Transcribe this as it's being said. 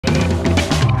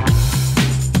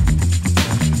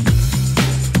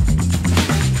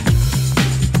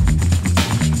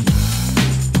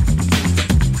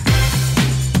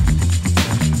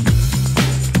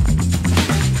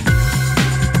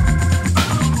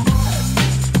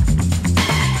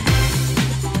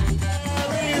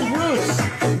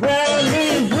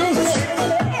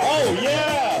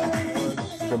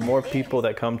more people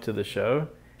that come to the show,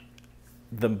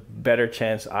 the better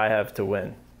chance I have to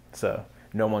win. So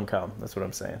no one come. That's what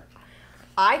I'm saying.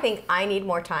 I think I need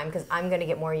more time because I'm going to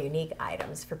get more unique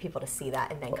items for people to see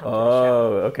that and then come to the show.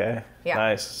 Oh, okay. Yeah.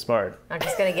 Nice. Smart. I'm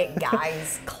just going to get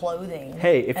guys' clothing.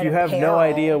 Hey, if you have no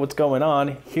idea what's going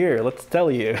on, here, let's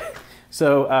tell you.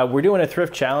 So we're doing a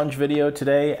thrift challenge video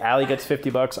today. Allie gets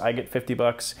 $50, I get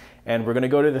 $50, and we're going to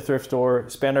go to the thrift store,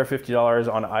 spend our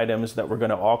 $50 on items that we're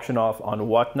going to auction off on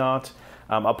Whatnot.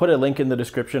 I'll put a link in the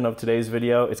description of today's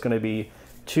video. It's going to be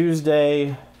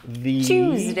Tuesday,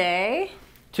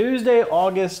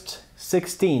 August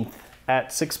 16th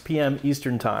at 6 p.m.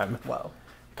 Eastern Time. Whoa.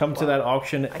 Come to that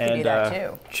auction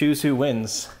and choose who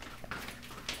wins.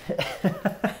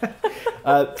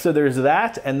 So there's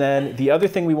that, and then the other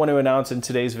thing we want to announce in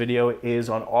today's video is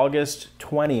on August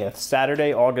 20th,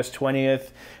 Saturday, August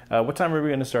 20th. What time are we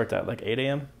going to start that? Like 8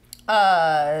 a.m.?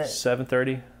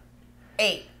 7:30?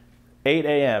 8. 8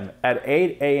 a.m. At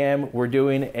 8 a.m., we're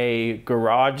doing a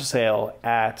garage sale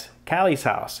at Callie's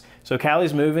house. So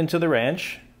Callie's moving to the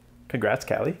ranch. Congrats,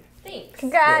 Callie. Thanks.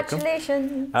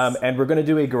 Congratulations. And we're going to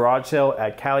do a garage sale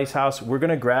at Callie's house. We're going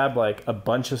to grab like a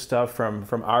bunch of stuff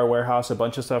from our warehouse, a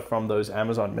bunch of stuff from those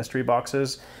Amazon mystery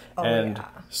boxes, and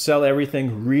sell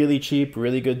everything really cheap,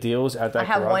 really good deals at that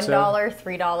garage sale. I have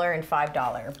 $1, $3, and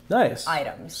 $5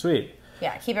 items. Sweet.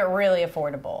 Yeah, keep it really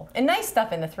affordable. And nice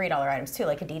stuff in the $3 items too,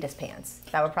 like Adidas pants.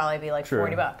 That would probably be like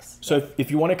 $40. So if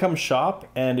you want to come shop,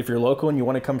 and if you're local and you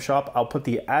want to come shop, I'll put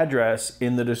the address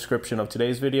in the description of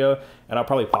today's video, and I'll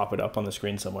probably pop it up on the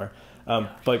screen somewhere.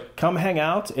 But come hang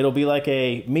out. It'll be like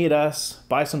a meet us,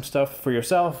 buy some stuff for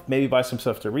yourself, maybe buy some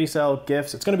stuff to resell,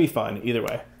 gifts. It's going to be fun either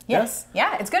way. Yes,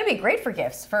 yeah, it's going to be great for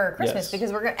gifts for Christmas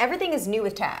because everything is new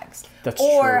with tags. That's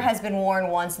or true. Has been worn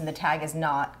once and the tag is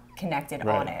not connected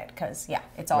on it because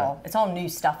it's all new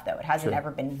stuff though. It hasn't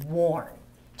ever been worn,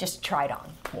 just tried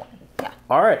on. Worn. Yeah.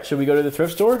 All right, should we go to the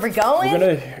thrift store? We're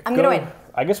going. I'm gonna win.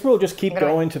 I guess we'll just keep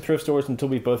going to thrift stores until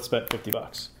we both spent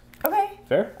 $50. Okay.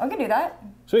 Fair? I can do that.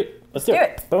 Sweet. Let's do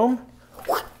it. Boom.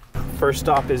 First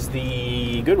stop is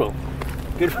the Goodwill.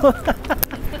 Goodwill.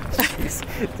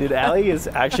 Dude, Allie is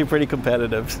actually pretty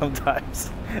competitive sometimes.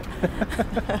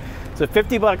 So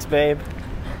 $50, babe.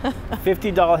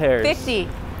 $50 doll hairs. 50.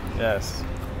 Yes.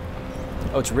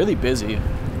 Oh, it's really busy.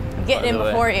 I'm getting in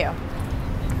before you.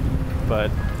 But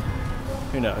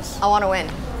who knows? I want to win.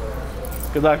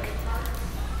 Good luck.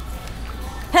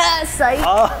 Psych.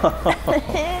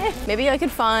 Oh. Maybe I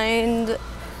could find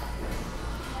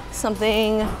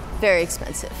something very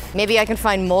expensive. Maybe I can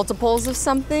find multiples of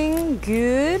something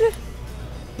good,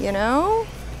 you know?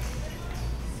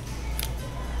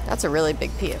 That's a really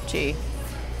big PFG.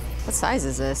 What size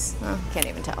is this? Oh, can't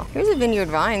even tell. Here's a Vineyard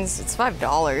Vines. It's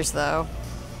 $5 though.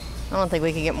 I don't think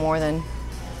we could get more than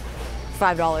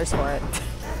 $5 for it.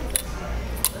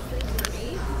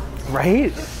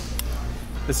 Right?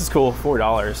 This is cool, $4.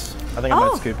 I think I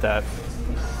might scoop that.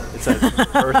 It says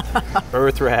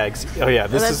Earth Rags. Oh yeah,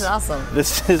 this is awesome.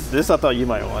 This I thought you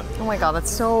might want. Oh my god,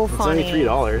 that's so funny. It's only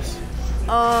 $3.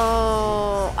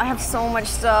 Oh, I have so much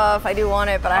stuff. I do want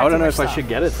it, but I don't know if I should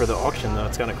get it for the auction though.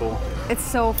 It's kind of cool. It's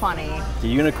so funny. The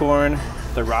unicorn,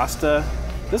 the Rasta.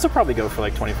 This will probably go for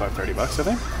like $25, $30, I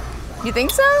think. You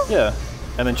think so? Yeah.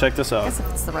 And then check this out. I guess if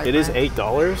it's the right It is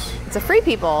 $8. It's a Free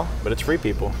People. But it's Free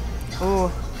People.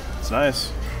 Ooh. It's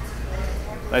nice.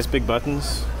 Nice big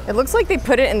buttons. It looks like they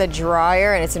put it in the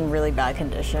dryer and it's in really bad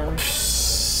condition.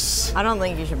 I don't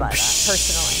think you should buy that,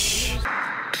 personally.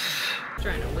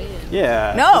 Trying to win.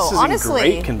 Yeah. No, this is honestly,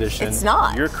 in great condition. it's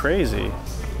not. You're crazy.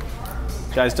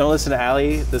 Guys, don't listen to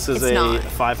Allie. This is a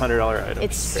 $500 item.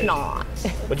 It's not.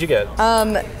 What'd you get?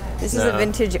 This is a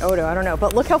vintage Odo. I don't know,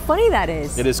 but look how funny that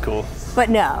is. It is cool. But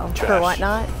no, Trash. for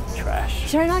Whatnot. Trash.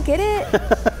 Should I not get it?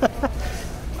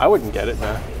 I wouldn't get it,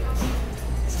 no.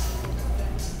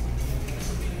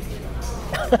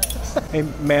 Hey,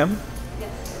 ma'am,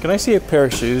 can I see a pair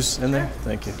of shoes in there?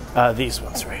 Thank you. These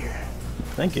ones right here.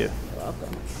 Thank you. You're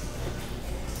welcome.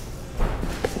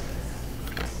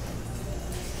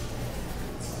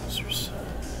 Size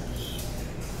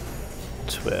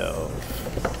 12.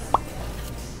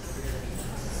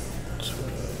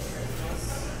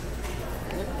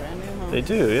 They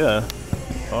do, yeah.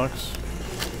 Box,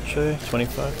 tray,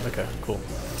 25. Okay, cool.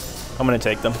 I'm gonna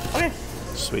take them. Okay.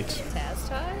 Sweet. Taz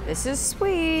tie? This is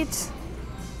sweet.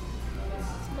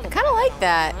 I kind of like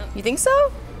that. You think so?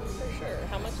 For sure.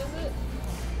 How much is it?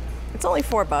 It's only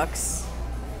 $4.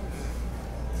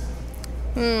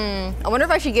 I wonder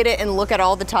if I should get it and look at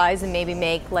all the ties and maybe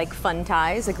make like fun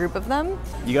ties, a group of them.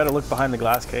 You gotta look behind the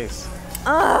glass case.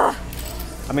 I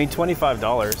mean,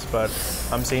 $25, but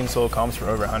I'm seeing sold comps for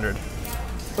over 100.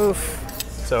 Oof.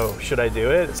 So should I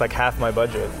do it? It's like half my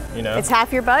budget, you know? It's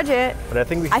half your budget. But I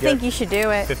think we I could think you should do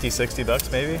it. 50, 60 bucks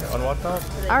maybe on Whatnot.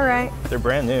 All right. They're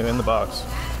brand new in the box.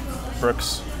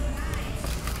 Brooks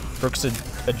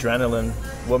Adrenaline,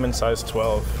 woman size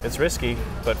 12. It's risky,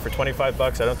 but for 25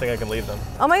 bucks, I don't think I can leave them.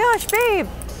 Oh my gosh, babe.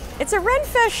 It's a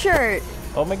Renfest shirt.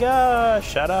 Oh my gosh,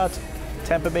 shout out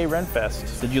Tampa Bay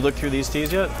Renfest. Did you look through these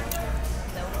tees yet?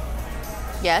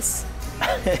 Yes.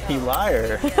 You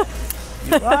liar.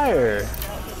 You liar.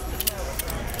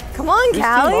 Come on, Whose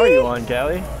Callie. team are you on,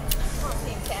 Callie?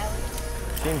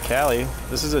 Team Callie.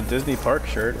 This is a Disney Park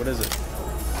shirt. What is it?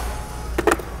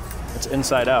 It's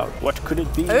Inside Out. What could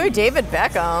it be? Oh, David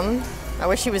Beckham. I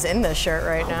wish he was in this shirt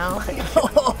right now. Damn,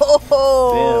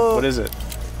 what is it?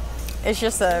 It's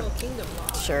just a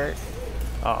shirt.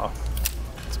 Oh,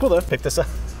 it's cool though. Pick this up.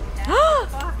 Oh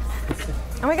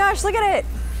my gosh, look at it.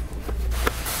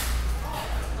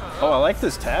 Oh, I like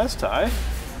this Taz tie.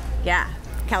 Yeah,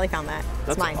 Callie found that. That's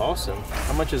It's mine. awesome.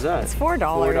 How much is that? It's $4.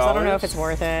 I don't know if it's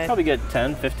worth it. Probably get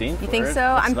 10, 15 You think so?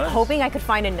 I'm hoping I could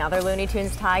find another Looney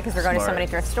Tunes tie because we're going to so Smart. many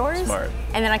thrift stores. Smart.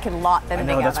 And then I could lot them I know,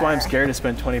 together. that's why I'm scared to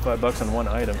spend 25 bucks on one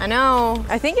item. I know.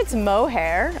 I think it's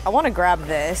mohair. I want to grab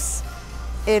this.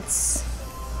 It's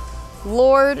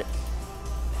Lord.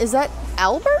 Is that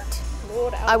Albert?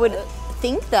 Lord I would Albert.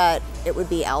 think that it would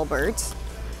be Albert.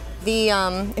 The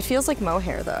it feels like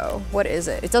mohair though. What is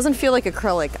it? It doesn't feel like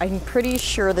acrylic. I'm pretty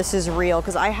sure this is real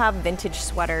because I have vintage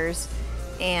sweaters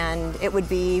and it would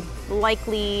be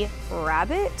likely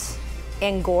rabbit,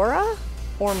 Angora,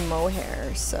 or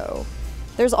mohair. So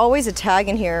there's always a tag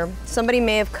in here. Somebody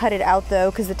may have cut it out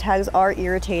though because the tags are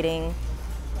irritating.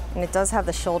 And it does have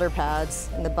the shoulder pads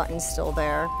and the button's still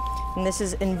there. And this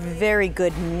is in very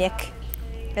good nick,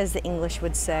 as the English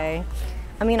would say.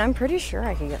 I mean, I'm pretty sure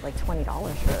I could get like $20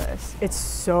 for this. It's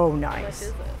so nice. How much is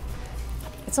it?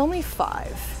 It's only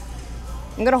 $5.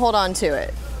 I'm gonna hold on to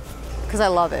it because I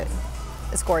love it.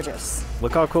 It's gorgeous.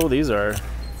 Look how cool these are.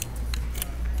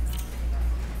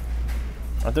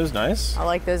 Aren't those nice? I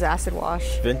like those acid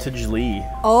wash. Vintage Lee.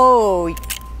 Oh,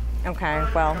 okay,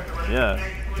 well, Yeah,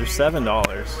 they're $7.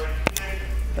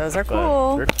 those are But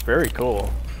cool. they're very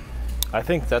cool. I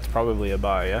think that's probably a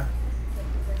buy, yeah?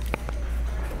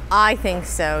 I think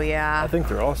so, I yeah. think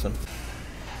they're awesome.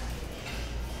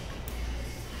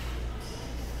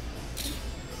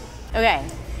 Okay.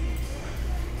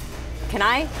 Can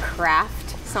I craft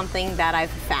something that I've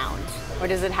found? Or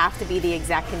does it have to be the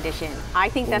exact condition? I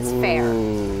think that's fair.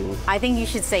 Ooh. I think you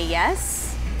should say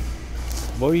yes.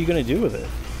 What are you gonna do with it?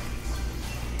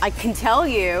 I can tell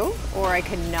you, or I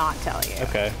could not tell you.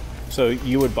 Okay. So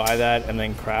you would buy that and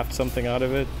then craft something out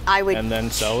of it? I would and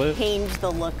then sell it? change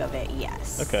the look of it,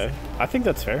 yes. Okay. I think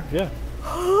that's fair, yeah.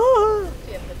 Do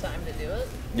you have the time to do it?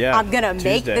 Yeah. I'm gonna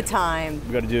make Tuesday. the time.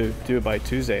 We gotta do it by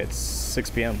Tuesday. It's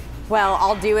 6 p.m. Well,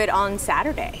 I'll do it on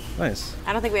Saturday. Nice.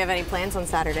 I don't think we have any plans on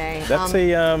Saturday. That's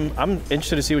I'm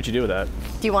interested to see what you do with that.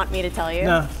 Do you want me to tell you?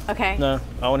 No. Okay. No,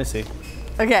 I want to see.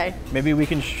 Okay. Maybe we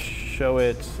can show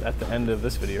it at the end of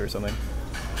this video or something,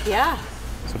 Yeah.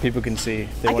 so people can see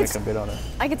if they I want could to come bid on it.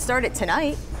 I could start it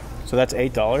tonight. So that's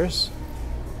 $8.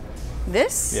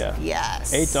 This? Yeah.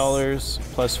 Yes. $8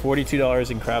 plus $42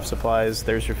 in craft supplies.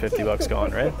 There's your 50 bucks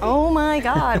gone, right? Oh my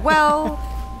God. Well,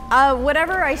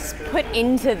 whatever I put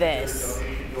into this,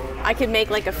 I could make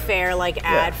like a fair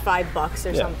add $5 or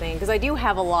Yeah. something because I do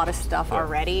have a lot of stuff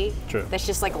already. True. That's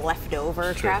just like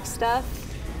leftover True. craft stuff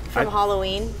from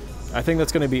Halloween. I think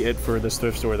that's going to be it for this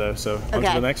thrift store, though. So on to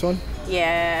Okay. the next one.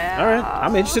 Yeah. All right.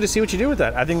 I'm interested to see what you do with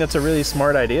that. I think that's a really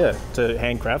smart idea to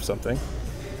handcraft something.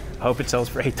 I hope it sells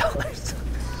for $8.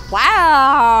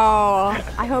 Wow.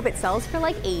 I hope it sells for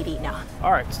like 80. No.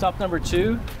 All right. Stop number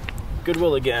 2.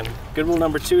 Goodwill again. Goodwill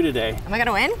number 2 today. Am I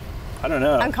gonna win? I don't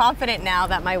know. I'm confident now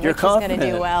that my You're witch is gonna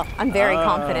confident. do well. I'm very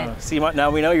confident. See, now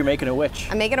we know you're making a witch.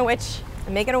 I'm making a witch.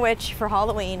 I'm making a witch for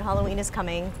Halloween. Halloween is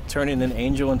coming. Turning an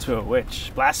angel into a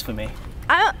witch. Blasphemy.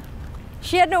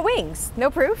 She had no wings.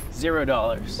 No proof.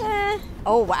 $0.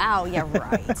 Oh wow. Yeah,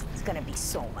 right. It's gonna be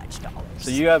so much dollars. So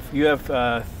you have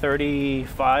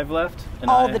 35 left. And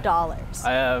all the dollars.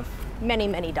 I have. Many,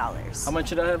 many dollars. How much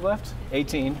did I have left?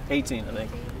 18. 18, I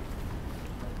think.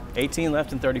 18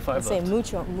 left and 35 Say left.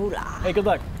 mucho mula. Hey, good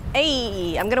luck.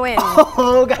 Hey, I'm gonna win.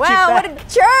 Oh, got Wow, you what back. a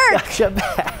jerk! Got you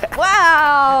back.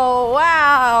 Wow,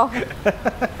 wow.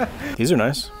 These are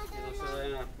nice.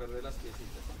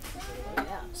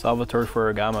 Salvatore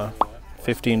Ferragamo,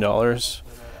 $15.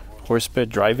 Horsebit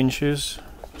driving shoes,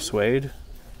 suede.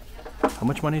 How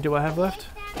much money do I have left?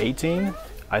 18?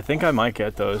 I think I might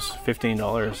get those,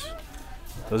 $15.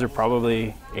 Those are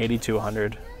probably 80 to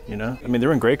 100, you know? I mean,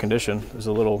 they're in great condition. There's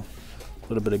a little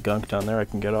little bit of gunk down there I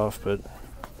can get off, but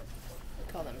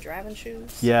Call them driving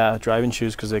shoes. yeah, driving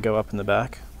shoes because they go up in the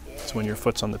back. So when your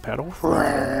foot's on the pedal.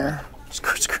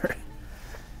 Skirt, skirt.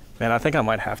 Man, I think I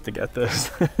might have to get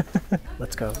this.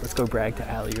 Let's go. Let's go brag to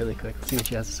Allie really quick. See what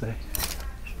she has to say.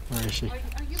 Where is she?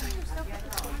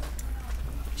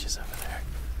 She's over there.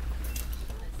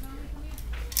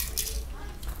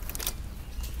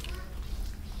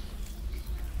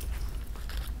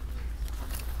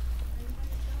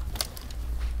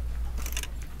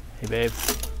 Hey, babe.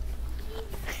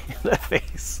 That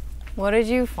face. What did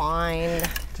you find?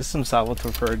 Just some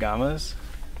Salvatore Ferragamo's.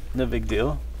 No big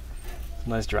deal.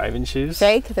 Nice driving shoes.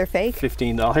 Fake? They're fake?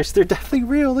 $15. They're definitely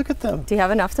real. Look at them. Do you have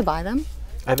enough to buy them?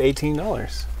 I have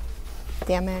 $18.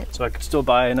 Damn it. So I could still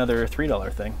buy another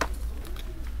 $3 thing.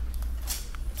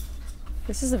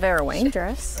 This is a Vera Wang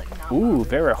dress. Ooh,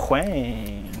 Vera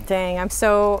Wang. Dang, I'm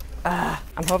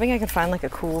hoping I can find like a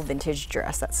cool vintage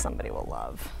dress that somebody will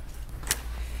love.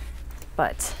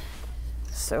 But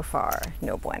so far,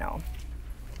 no bueno.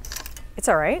 It's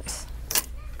all right.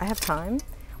 I have time.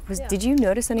 Did you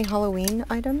notice any Halloween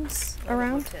items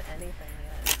around? Looked at anything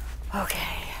yet.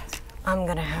 Okay, I'm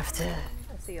gonna have to.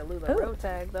 I see a Lula road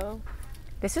tag though.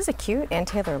 This is a cute Ann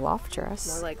Taylor Loft dress.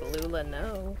 More like Lula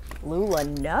no. Lula,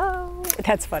 no.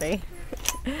 That's funny.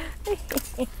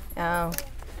 Oh.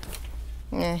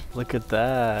 Eh. Look at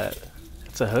that.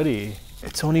 It's a hoodie.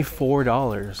 It's only $4.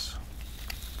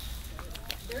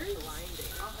 They're blinding.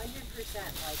 100%.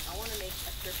 Like I want to make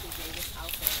a Thrifty Davis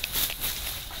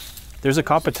outfit. There's a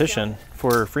competition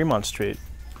for Fremont Street.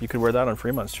 You could wear that on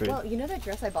Fremont Street. Well, you know that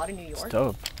dress I bought in New It's York?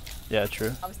 dope. Yeah,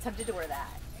 true. I was tempted to wear that.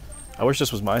 I wish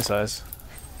this was my size.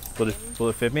 Will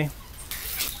it fit me?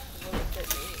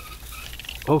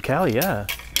 Oh, Callie, yeah.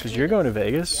 Because you're going to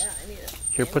Vegas. Yeah, I need it.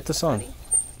 Here, put this on.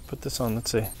 Put this on.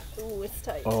 Let's see. Ooh, it's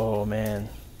tight. Oh, man.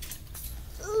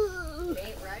 Ooh.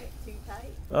 Ain't right, too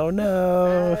tight. Oh,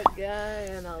 no. That guy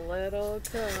in a little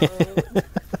coat.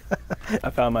 I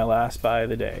found my last buy of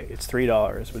the day. It's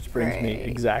 $3, which brings me Great.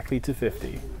 exactly to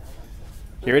 50.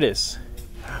 Here it is.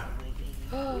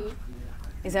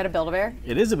 Is that a Build-A-Bear?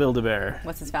 It is a Build-A-Bear.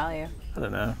 What's its value? I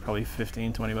don't know, probably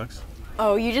 15, 20 bucks.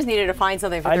 Oh, you just needed to find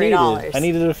something for I $3.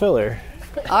 needed a filler.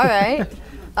 All right.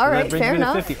 All That right, brings fair me to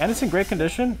enough. 50. And it's in great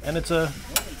condition. And it's a,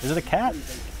 is it a cat?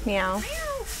 Meow. I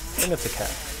think it's a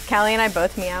cat. Callie and I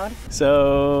both meowed.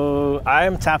 So I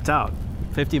am tapped out.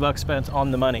 50 bucks spent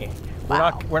on the money.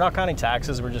 Wow. We're not counting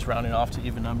taxes. We're just rounding off to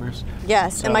even numbers.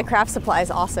 Yes, So- and my craft supplies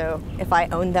also, if I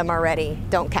own them already,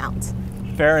 don't count.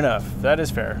 Fair enough. That is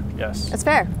fair. Yes. That's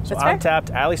fair. So That's I'm fair.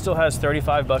 tapped. Allie still has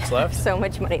 35 bucks left. So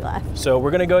much money left. So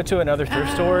we're gonna go to another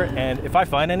thrift store, and if I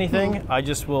find anything, I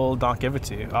just will not give it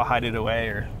to you. I'll hide it away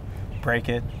or break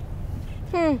it,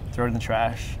 throw it in the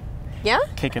trash, Yeah?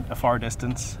 kick it a far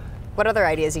distance. What other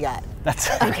ideas you got? That's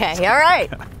Okay, all right.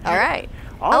 All right.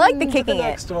 I like the On to kicking it.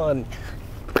 next one.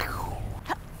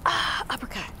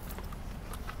 Uppercut.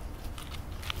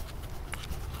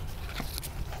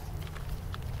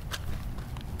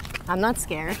 I'm not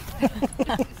scared.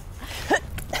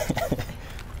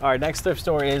 All right, next thrift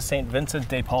store is St. Vincent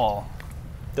de Paul.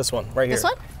 This one, right here. This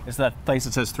one? It's that place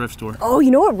that says thrift store. Oh, you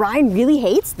know what Ryan really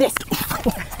hates? This.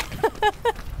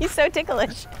 He's so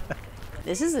ticklish.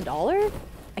 This is $1?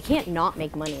 I can't not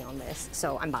make money on this,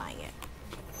 so I'm buying it.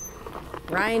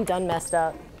 Ryan done messed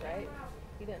up. Right?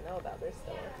 You didn't know about this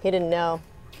store. He didn't know.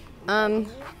 I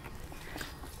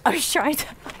was trying to.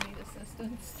 I need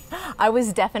assistance. I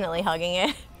was definitely hugging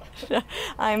it.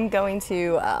 I'm going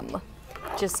to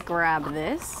just grab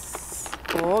this.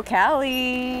 Oh,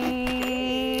 Callie.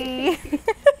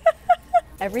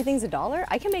 Everything's $1.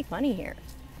 I can make money here.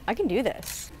 I can do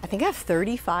this. I think I have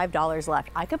 $35 left.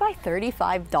 I could buy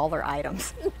 $35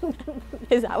 items.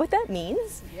 Is that what that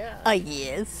means? Yeah.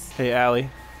 Yes. Hey, Allie.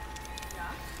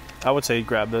 I would say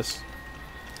grab this.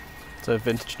 It's a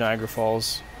vintage Niagara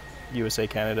Falls, USA,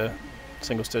 Canada,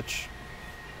 single stitch.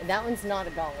 That one's not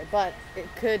 $1, but it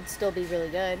could still be really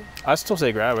good. I'd still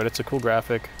say grab it. It's a cool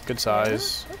graphic, good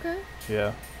size. Okay.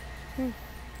 Yeah.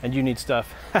 And you need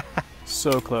stuff.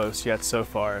 So close, yet so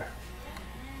far.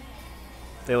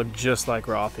 They look just like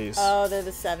Rothy's. Oh, they're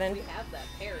the 7. We have that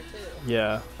pair too.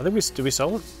 Yeah. I think did we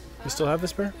sell it? We still have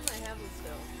this pair? I have them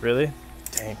still. Really?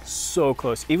 Dang, so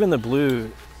close. Even the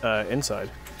blue inside.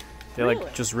 They Really?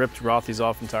 like just ripped Rothy's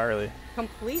off entirely.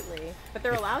 Completely. But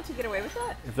they're allowed to get away with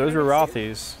that? If those were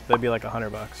Rothy's, they'd be like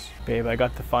 $100. Babe, I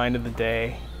got the find of the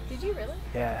day. Did you really?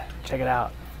 Yeah, check it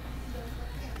out.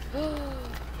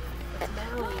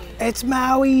 Maui. It's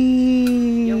Maui!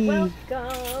 You're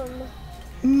welcome.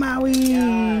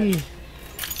 Maui!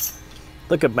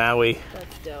 Look at Maui.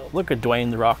 That's dope. Look at Dwayne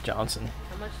The Rock Johnson.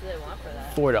 How much do they want for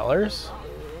that? $4.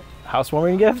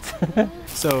 Housewarming gift.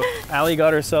 So Allie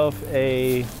got herself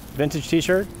a vintage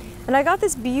t-shirt. And I got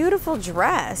this beautiful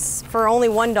dress for only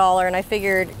 $1, and I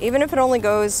figured even if it only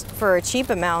goes for a cheap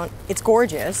amount, it's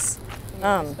gorgeous.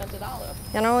 Spent $1.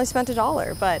 And I only spent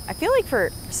 $1, but I feel like for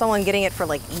someone getting it for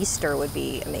like Easter would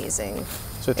be amazing.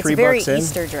 So It's $3 a very in.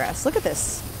 Easter dress. Look at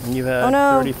this. And you've had Oh,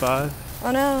 no. 35.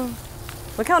 Oh no.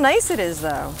 Look how nice it is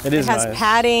though. It is It has nice.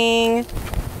 padding.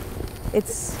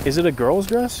 It's, Is it a girl's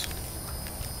dress?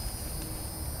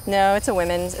 no, it's a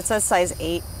women's. It says size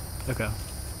 8. Okay.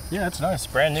 Yeah, it's nice.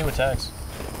 Brand new with tags.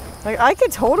 Like, I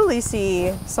could totally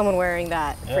see someone wearing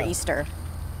that for Yeah. Easter.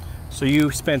 So you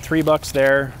spent $3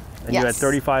 there, and you had Yes.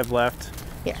 35 left.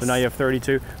 Yes. So now you have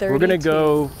 32. We're gonna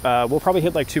go. We'll probably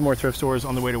hit like 2 more thrift stores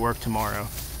on the way to work tomorrow,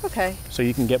 Okay. so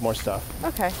you can get more stuff.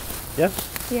 Okay. Yeah.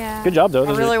 Yeah. Good job, though. I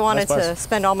Those are really nice wanted to buys.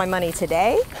 spend all my money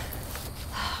today,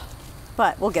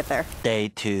 but we'll get there. Day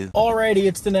 2. Alrighty,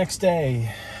 it's the next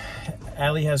day.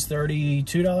 Allie has $32,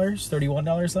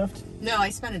 $31 left. No,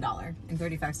 I spent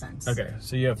 $1.35. Okay,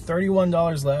 so you have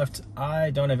 $31 left.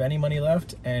 I don't have any money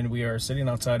left, and we are sitting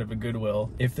outside of a Goodwill.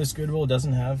 If this Goodwill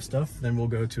doesn't have stuff, then we'll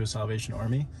go to a Salvation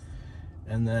Army.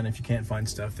 And then if you can't find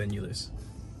stuff, then you lose.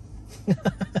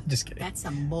 Just kidding. That's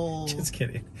some bull. Just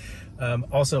kidding.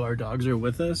 Also, our dogs are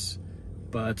with us,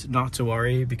 but not to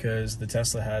worry because the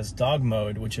Tesla has dog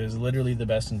mode, which is literally the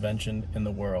best invention in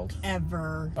the world.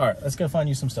 Ever. All right, let's go find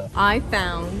you some stuff. I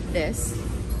found this.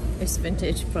 It's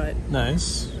vintage, but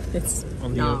Nice. it's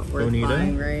On the not worth Bonita?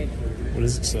 buying, right? What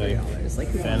does it say? It's like,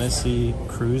 who wants Fantasy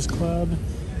Cruise Club?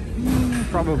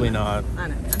 Probably not, that? I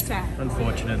don't know. I'm sad.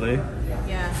 unfortunately.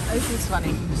 Yeah, this is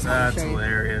funny. Just wanted to That's show you.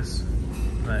 hilarious.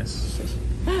 Nice.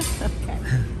 Okay.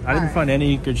 I didn't find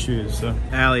any good shoes, so.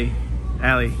 Allie,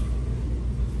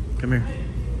 come here.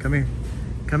 Come here.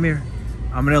 Come here.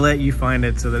 I'm gonna let you find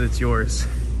it so that it's yours.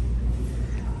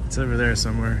 It's over there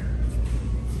somewhere.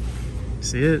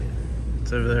 See it?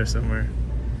 It's over there somewhere.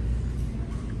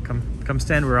 Come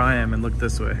stand where I am and look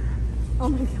this way. Oh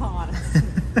my god.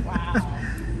 Wow.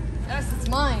 Yes, it's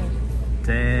mine.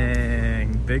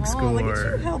 Dang, big score. Oh, look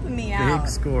at you helping me out. Big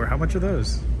score. How much are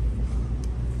those?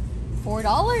 $4.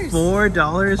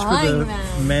 $4 for Buying the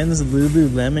them. men's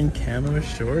Lululemon camo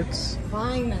shorts?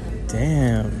 Buying them.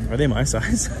 Damn. Are they my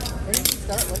size? Where did you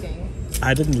start looking?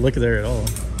 I didn't look there at all.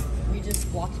 We just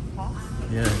walked past.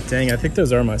 Yeah, dang, I think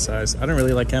those are my size. I don't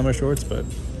really like camo shorts, but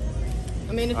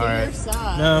I mean, if all you're right. your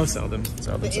size. No, sell them.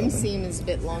 The inseam is a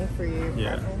bit long for your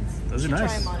Yeah. preference. Those are You should nice.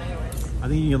 Try them on anyways. I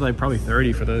think you can get like probably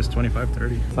 30 for those, 25,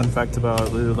 30. Fun fact about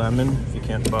Lululemon, if you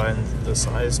can't find the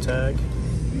size tag,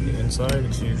 the inside,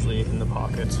 it's usually in the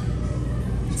pocket.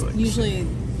 So like, Usually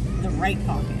the right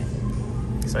pocket.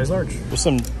 size large. There's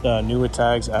some newer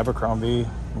tags, Abercrombie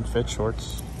and Fitch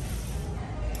shorts.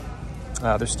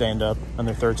 They're stand up and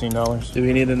they're $13. Do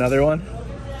we need another one?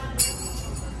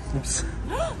 Oops.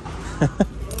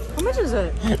 How much is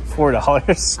it?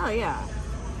 $4. Oh yeah,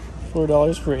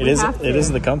 $4 for it. We Is have to. it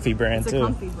is the comfy brand it's too. a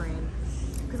comfy brand.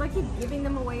 Because I keep giving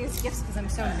them away as gifts because I'm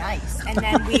so nice, and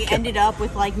then we ended up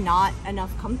with like not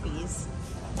enough comfies.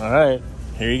 All right,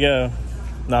 here you go.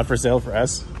 Not for sale for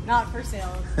us. Not for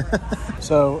sale. For us.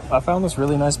 So I found this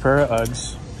really nice pair of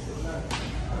Uggs.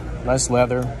 Nice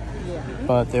leather, Yeah.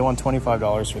 but they want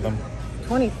 $25 for them.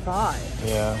 25.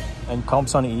 Yeah, and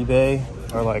comps on eBay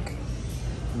are like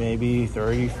maybe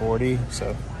 30, 40.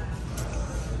 So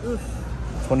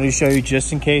just wanted to show you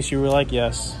just in case you were like,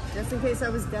 yes. Just in case I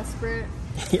was desperate.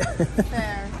 Yeah.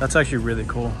 Fair. That's actually really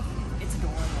cool. It's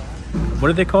adorable. What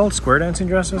are they called? Square dancing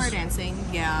dresses? Square dancing,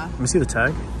 yeah. Let me see the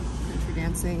tag. Country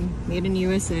dancing. Made in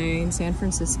USA in San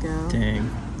Francisco. Dang.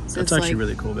 So That's it's actually like-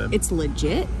 really cool, babe. It's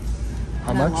legit. How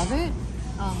and much? I love it.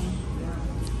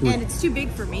 And it's too big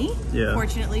for me, Yeah.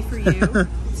 fortunately for you.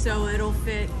 So it'll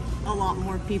fit a lot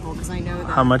more people because I know that.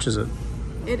 How much is it?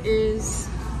 It is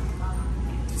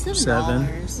 $7.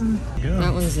 $7. Yeah.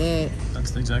 That one's it. That's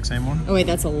the exact same one. Oh wait,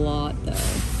 that's a lot though.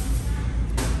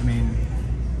 I mean,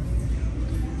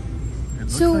 it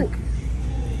looks So- like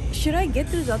Should I get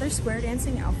those other square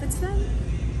dancing outfits then?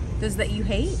 Those that you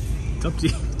hate? it's up to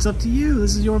you. It's up to you.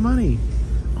 This is your money.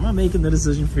 I'm not making the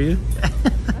decision for you.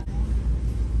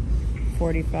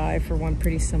 $45 for one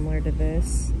pretty similar to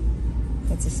this.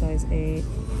 That's a size 8.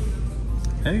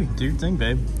 Hey, do your thing,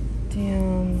 babe.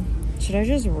 Damn. Should I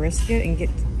just risk it and get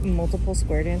multiple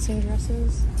square dancing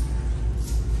dresses?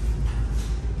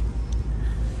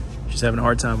 She's having a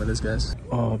hard time with this, guys.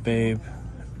 Oh, babe,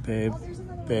 babe,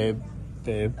 babe,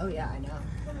 babe. Oh yeah, I know.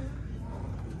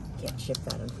 Can't ship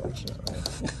that,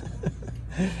 unfortunately.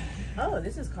 Oh,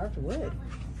 this is carved wood.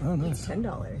 Oh, nice.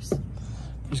 $10.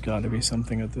 There's got to be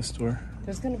something at this store.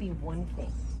 There's gonna be one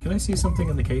thing. Can I see something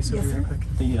in the case over here?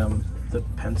 The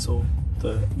pencil,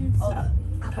 the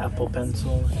Apple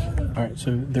pencil. All right,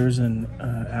 so there's an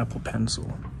Apple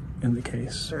pencil in the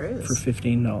case for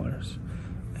 $15,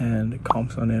 and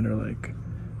comps on it are like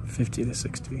 50 to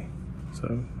 60.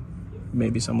 So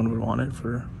maybe someone would want it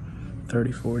for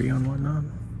 30, 40 on whatnot.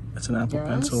 It's an Apple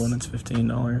pencil and it's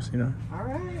 $15, you know. All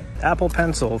right. Apple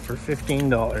pencil for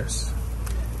 $15.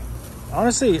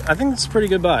 Honestly, I think it's a pretty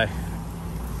good buy.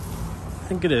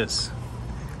 I think it is.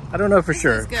 I don't know for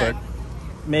sure, but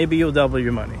maybe you'll double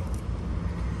your money.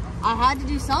 I had to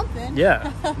do something.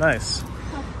 Yeah, nice.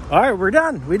 All right, we're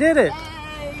done. We did it.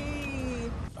 Yay.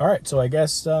 All right, so I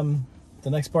guess the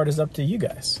next part is up to you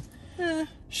guys.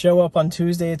 Show up on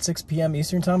Tuesday at 6 p.m.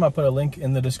 Eastern time. I'll put a link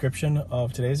in the description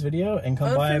of today's video and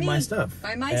come buy my stuff.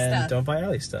 Buy my and stuff. Don't buy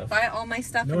Allie's stuff. Buy all my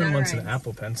stuff. No one wants an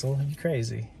Apple pencil. Are you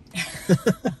crazy?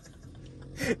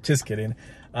 Just kidding.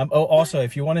 Oh, also,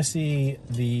 if you want to see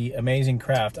the amazing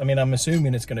craft, I mean, I'm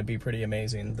assuming it's going to be pretty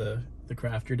amazing, the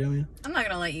craft you're doing. I'm not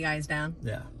going to let you guys down.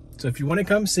 Yeah. So if you want to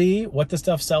come see what the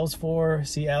stuff sells for,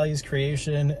 see Allie's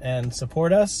creation, and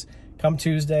support us, come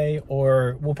Tuesday,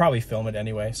 or we'll probably film it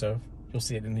anyway, so you'll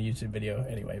see it in the YouTube video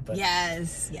anyway. But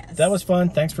yes. That was fun.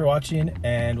 Thanks for watching,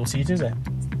 and we'll see you Tuesday.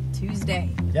 Tuesday.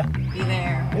 Yeah. Be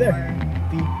there. Be there.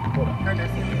 Be. Hold on. Hurt our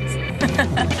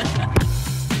feelings.